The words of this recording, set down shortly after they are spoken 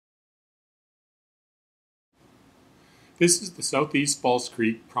This is the Southeast Falls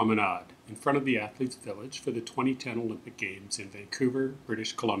Creek Promenade in front of the Athletes' Village for the 2010 Olympic Games in Vancouver,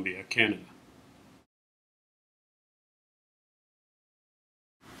 British Columbia, Canada.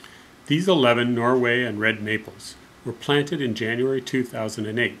 These 11 Norway and red maples were planted in January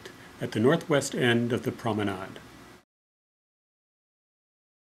 2008 at the northwest end of the promenade.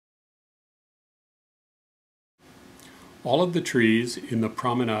 All of the trees in the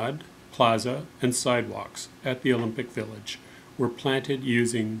promenade, plaza, and sidewalks at the Olympic Village were planted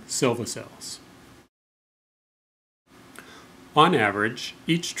using Silva cells. On average,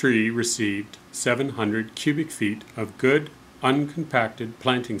 each tree received 700 cubic feet of good, uncompacted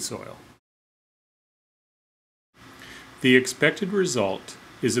planting soil. The expected result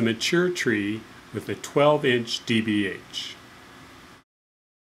is a mature tree with a 12-inch DBH.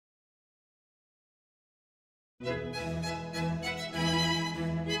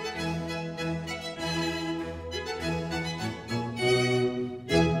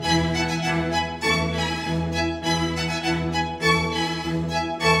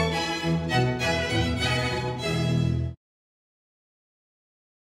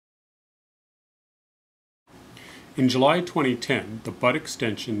 In July 2010, the bud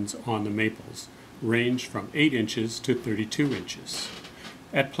extensions on the maples ranged from 8 inches to 32 inches.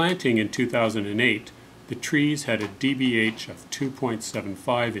 At planting in 2008, the trees had a DBH of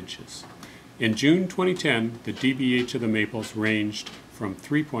 2.75 inches. In June 2010, the DBH of the maples ranged from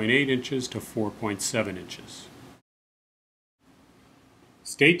 3.8 inches to 4.7 inches.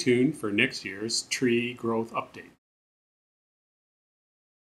 Stay tuned for next year's tree growth update.